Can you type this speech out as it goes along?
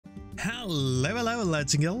Hello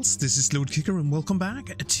lads and girls, this is Lord Kicker and welcome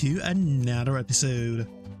back to another episode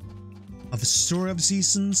of A Story of the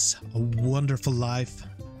Seasons, A Wonderful Life.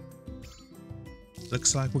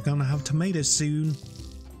 Looks like we're gonna have tomatoes soon.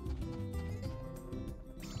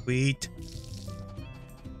 Sweet.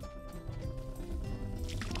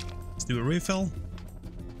 Let's do a refill.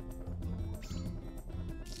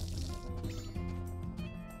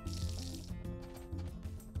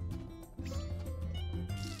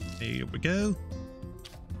 Here we go.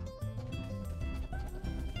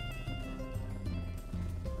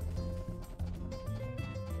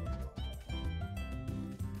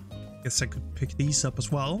 Guess I could pick these up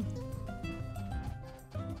as well.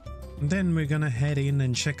 And then we're gonna head in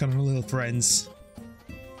and check on our little friends.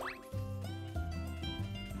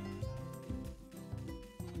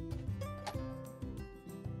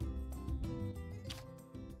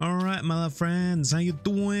 Alright, my little friends, how you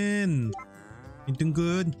doing? You doing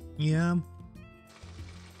good? Yeah.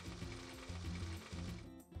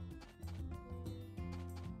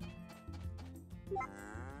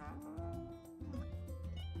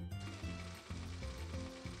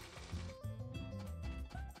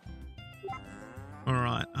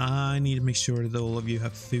 Alright, I need to make sure that all of you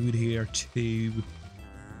have food here too.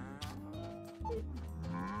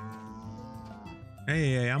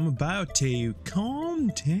 Hey, I'm about to. Calm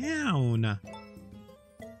down.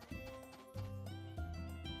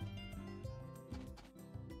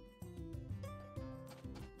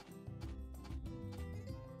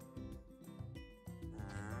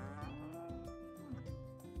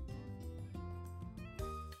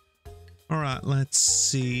 Alright, let's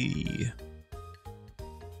see.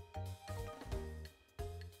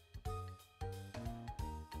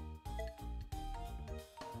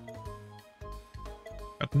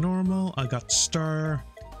 Got normal, I got star,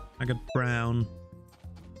 I got brown.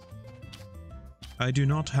 I do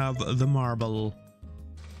not have the marble.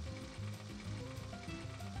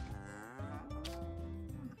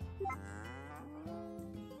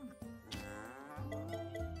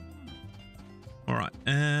 Alright,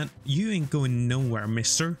 and you ain't going nowhere,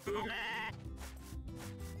 mister.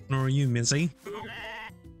 Nor are you, Missy.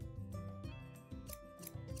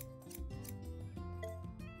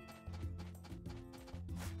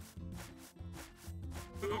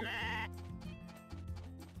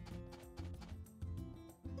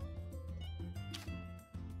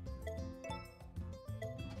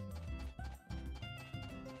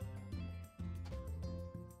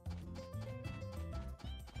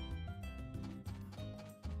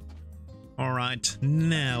 Alright,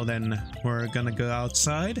 now then, we're gonna go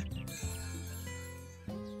outside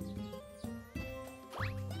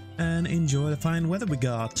and enjoy the fine weather we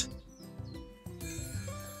got.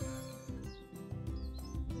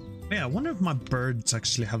 Yeah, I wonder if my birds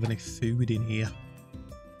actually have any food in here.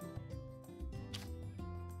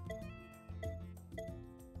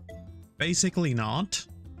 Basically not,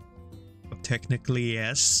 but technically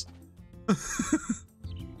yes.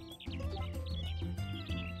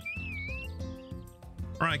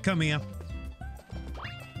 Alright, come here.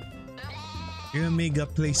 You and me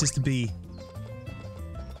got places to be.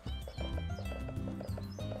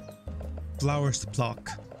 Flowers to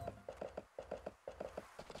pluck.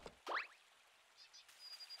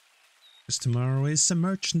 Because tomorrow is a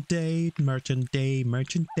merchant day, merchant day,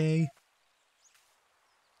 merchant day.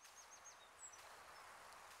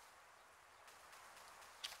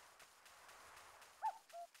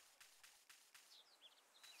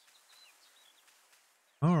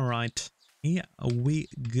 Alright, here we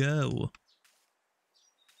go.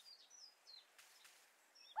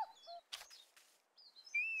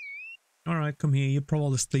 Alright, come here, you're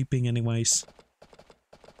probably sleeping anyways.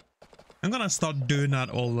 I'm gonna start doing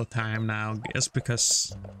that all the time now, just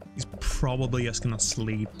because he's probably just gonna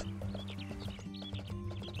sleep.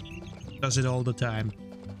 Does it all the time.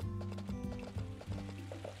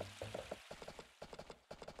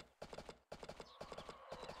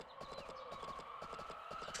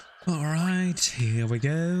 Alright, here we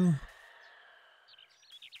go.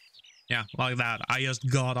 Yeah, like that. I just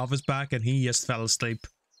got off his back and he just fell asleep.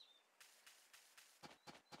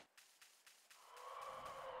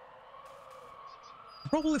 I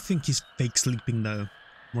probably think he's fake sleeping though.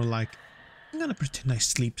 More like, I'm gonna pretend I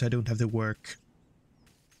sleep so I don't have to work.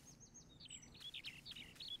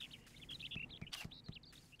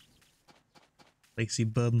 Lazy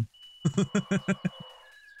bum.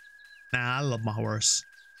 Nah, I love my horse.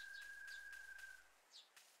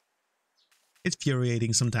 It's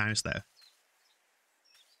infuriating sometimes though.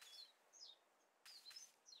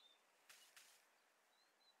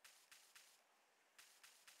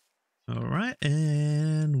 Alright,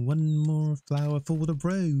 and one more flower for the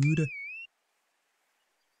road.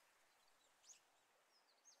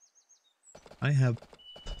 I have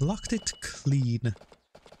plucked it clean.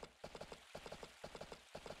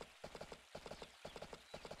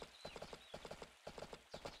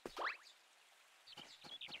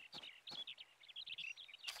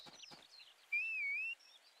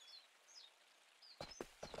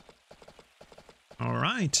 All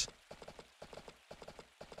right.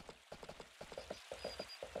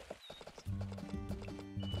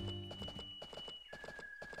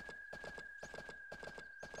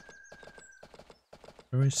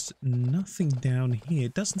 There is nothing down here.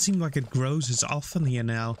 It doesn't seem like it grows as often here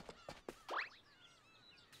now.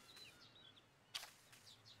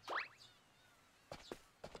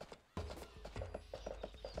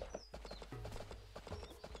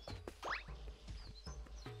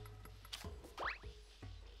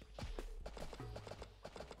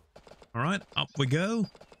 All right, up we go.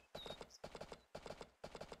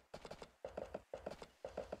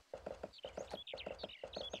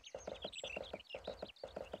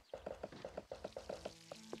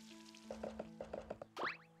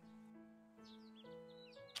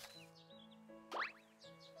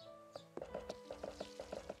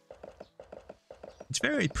 It's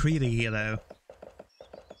very pretty here, though.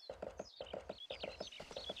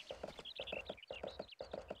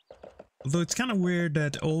 Although it's kind of weird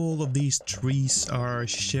that all of these trees are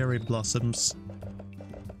cherry blossoms.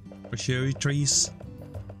 Or cherry trees.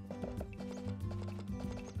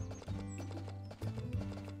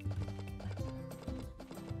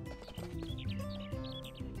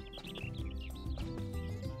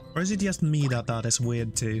 Or is it just me that that is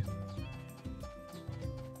weird too?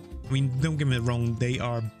 I mean, don't get me wrong, they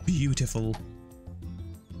are beautiful.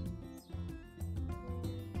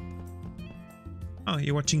 Oh,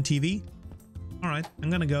 you're watching TV? Alright, I'm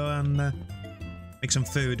gonna go and make some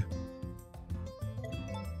food.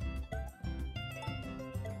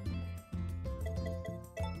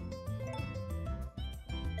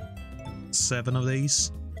 Seven of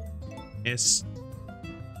these. Yes.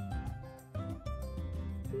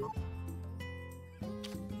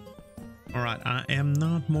 Alright, I am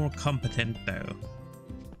not more competent though.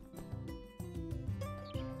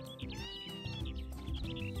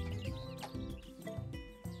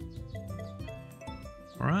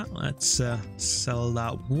 Alright, let's sell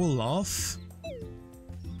that wool off.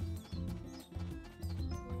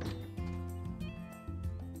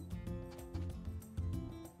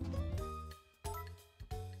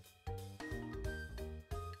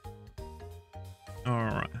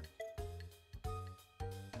 Alright.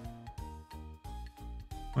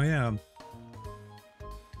 Oh yeah.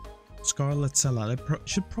 Scarlet salad. I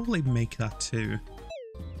should probably make that too.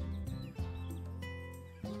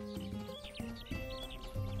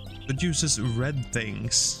 Produces red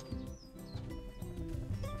things.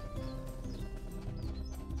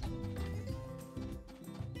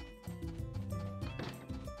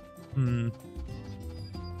 You're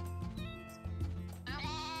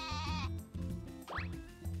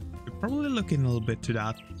probably looking a little bit to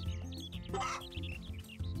that.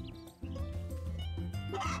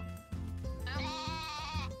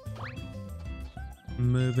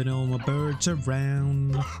 Moving all my birds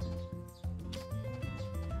around.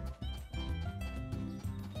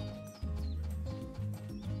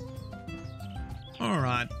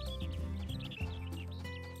 Alright.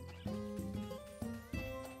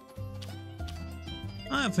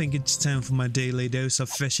 I think it's time for my daily dose of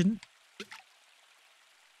fishing.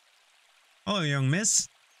 Hello, young miss.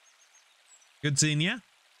 Good seeing ya.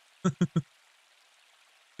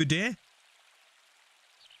 Good day.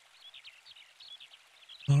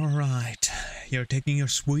 Alright. You're taking your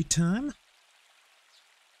sweet time.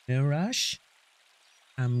 No rush.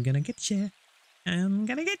 I'm gonna get ya. I'm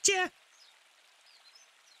gonna get ya.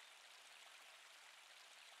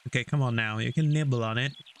 Okay, come on now. You can nibble on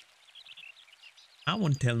it. I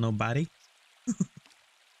won't tell nobody.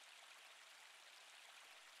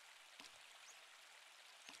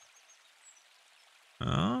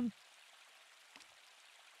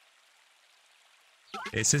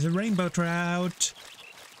 This is a rainbow trout.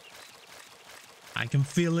 I can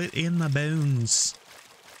feel it in my bones.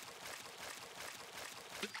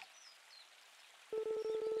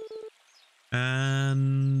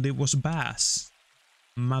 And it was a bass.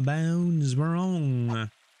 My bones were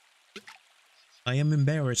wrong. I am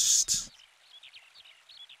embarrassed.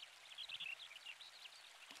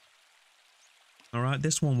 Alright,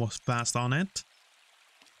 this one was fast on it.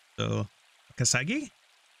 So, Kasagi?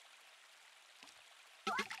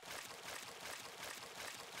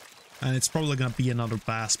 And it's probably gonna be another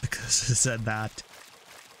bass because I said that.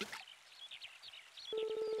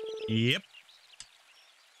 Yep,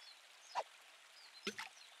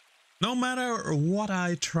 No matter what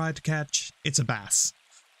I try to catch, it's a bass.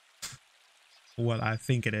 What I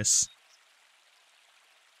think it is.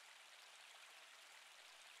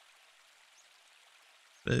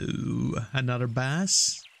 Oh, another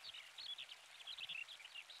bass.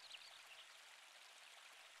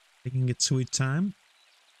 Taking its sweet time.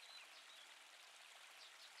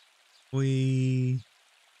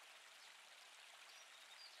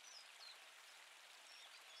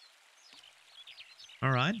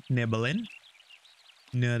 Alright, nibbling.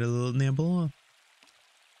 Another little nibble.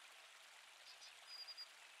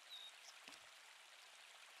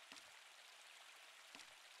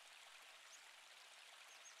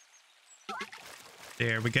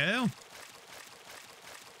 There we go.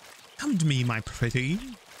 Come to me, my pretty.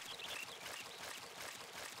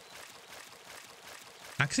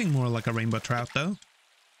 Acting more like a rainbow trout, though.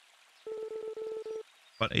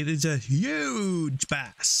 But it is a huge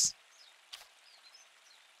bass.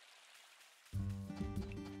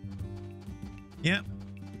 Yep.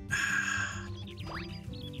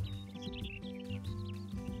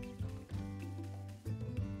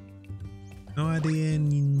 No idea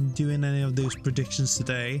in doing any of those predictions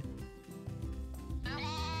today.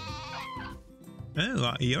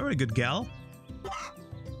 Oh, you're a good gal.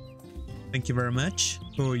 Thank you very much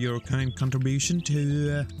for your kind contribution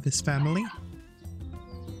to this family.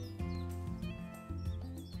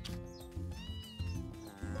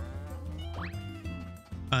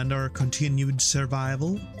 And our continued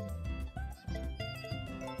survival.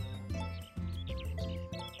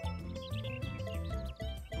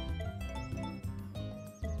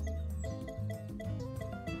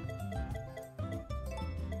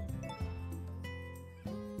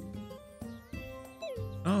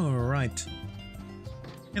 All right.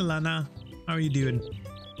 Hey Lana, how are you doing?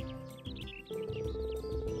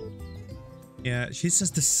 Yeah, she says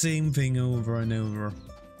the same thing over and over.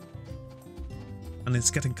 And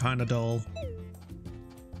it's getting kinda dull.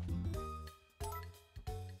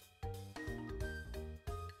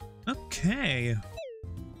 Okay.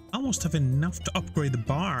 Almost have enough to upgrade the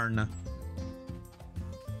barn.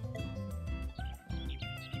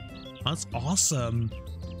 That's awesome.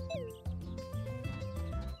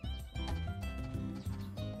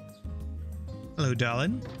 Hello,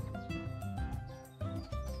 darling.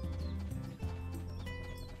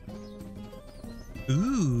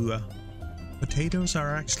 Ooh. Potatoes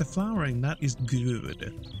are actually flowering. That is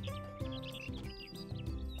good.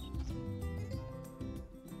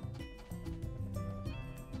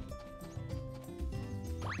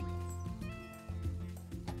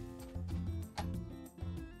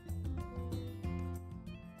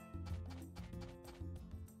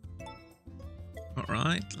 All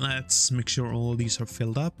right, let's make sure all these are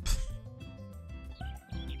filled up.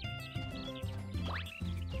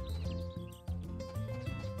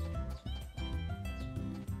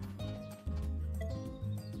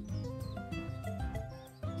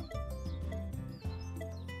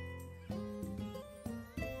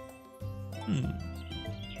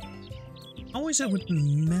 How is it with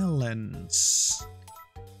melons?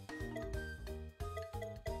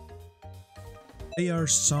 They are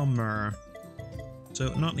summer,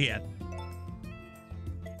 so not yet.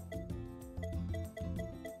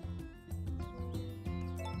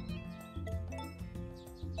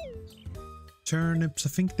 Turnips, I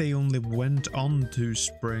think they only went on to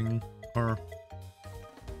spring, or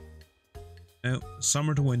no,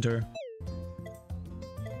 summer to winter.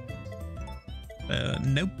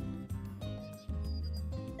 Nope.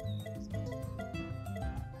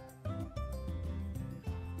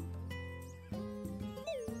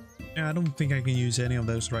 Yeah, I don't think I can use any of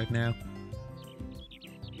those right now.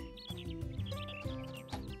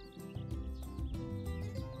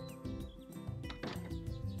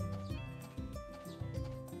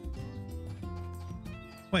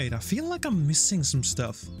 Wait, I feel like I'm missing some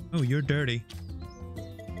stuff. Oh, you're dirty.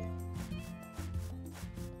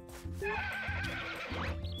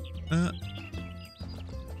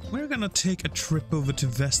 We're gonna take a trip over to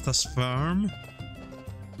Vesta's farm.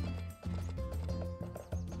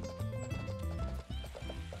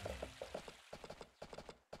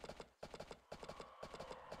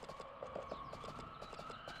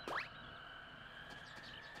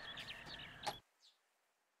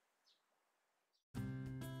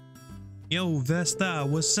 Yo, Vesta,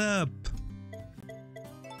 what's up?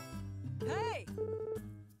 Hey!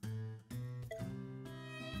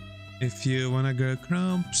 If you wanna grow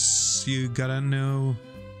crops, you gotta know.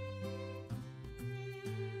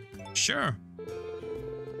 Sure.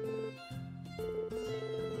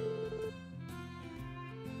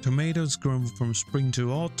 Tomatoes grow from spring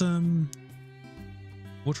to autumn.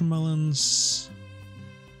 Watermelons.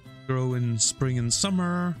 grow in spring and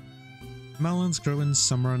summer. Melons grow in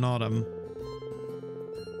summer and autumn.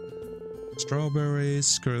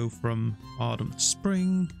 Strawberries grow from autumn to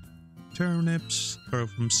spring. Turnips grow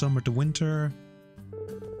from summer to winter.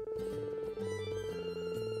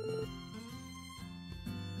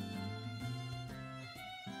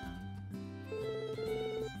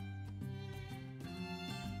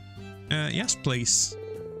 Yes, please.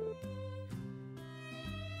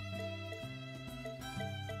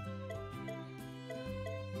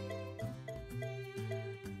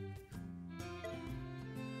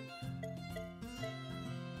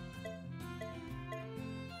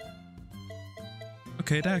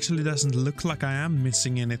 Okay, it actually doesn't look like I am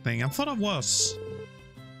missing anything. I thought I was.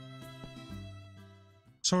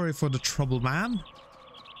 Sorry for the trouble, man.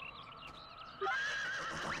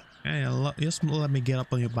 Hey, just let me get up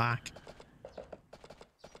on your back.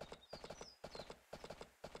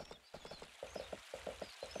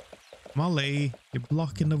 Molly, you're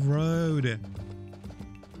blocking the road.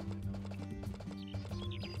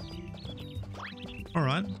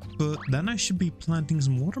 Alright, but then I should be planting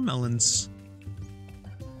some watermelons.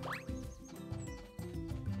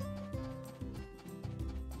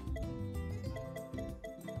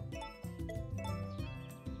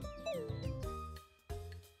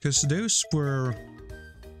 Because those were,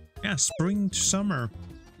 yeah, spring to summer.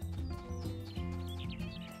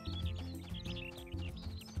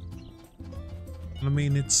 I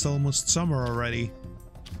mean, it's almost summer already.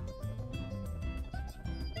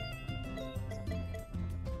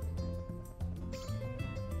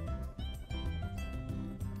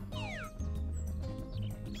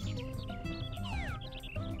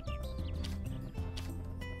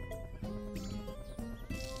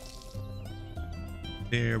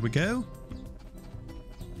 There we go.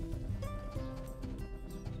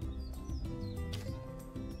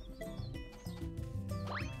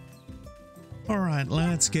 All right,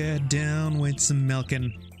 let's get down with some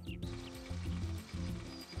milking.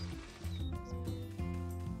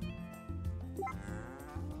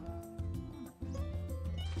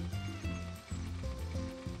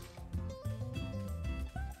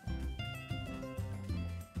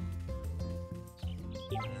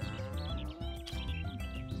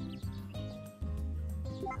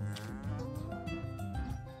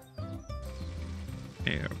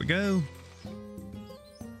 There we go.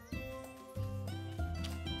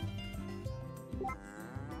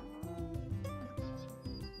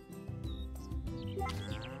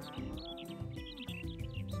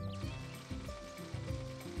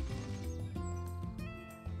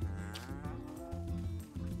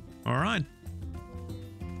 All right.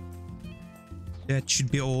 That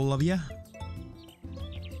should be all of you.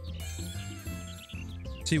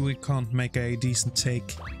 See, we can't make a decent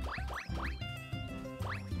take.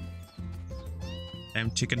 Damn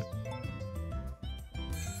chicken.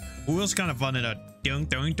 Ooh, it was kind of funny though. Doink,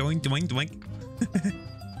 doink, doink, doink, doink.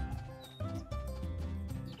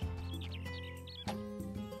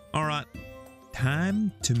 Alright.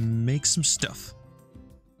 Time to make some stuff.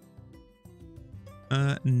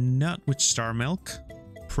 Not with star milk,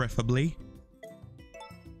 preferably.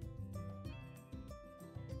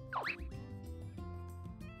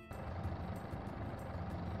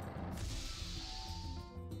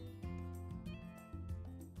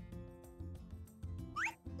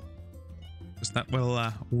 That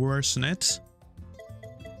will worsen it.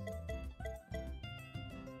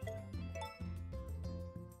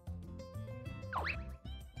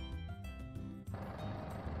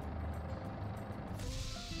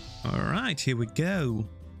 All right, here we go.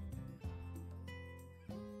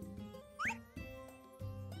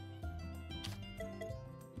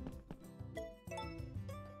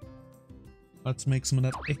 Let's make some of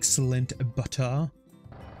that excellent butter.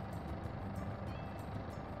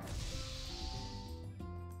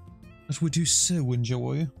 As we do so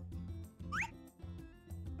enjoy.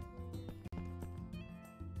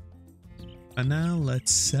 And now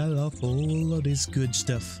let's sell off all of this good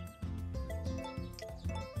stuff.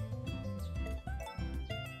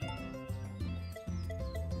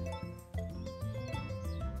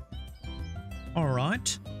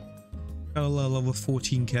 Alright. Got a little over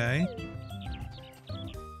 14k.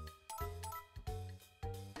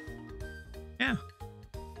 Yeah.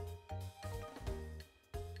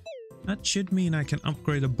 That should mean I can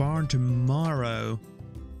upgrade a barn tomorrow.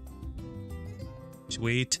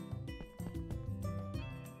 Sweet.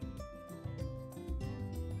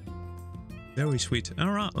 Very sweet.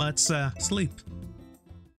 Alright, let's sleep.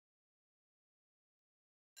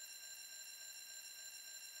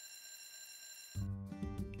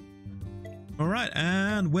 Alright,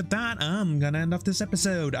 and And with that, I'm gonna end off this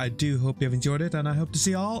episode. I do hope you've enjoyed it, and I hope to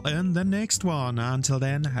see you all in the next one. Until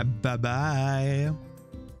then, bye bye.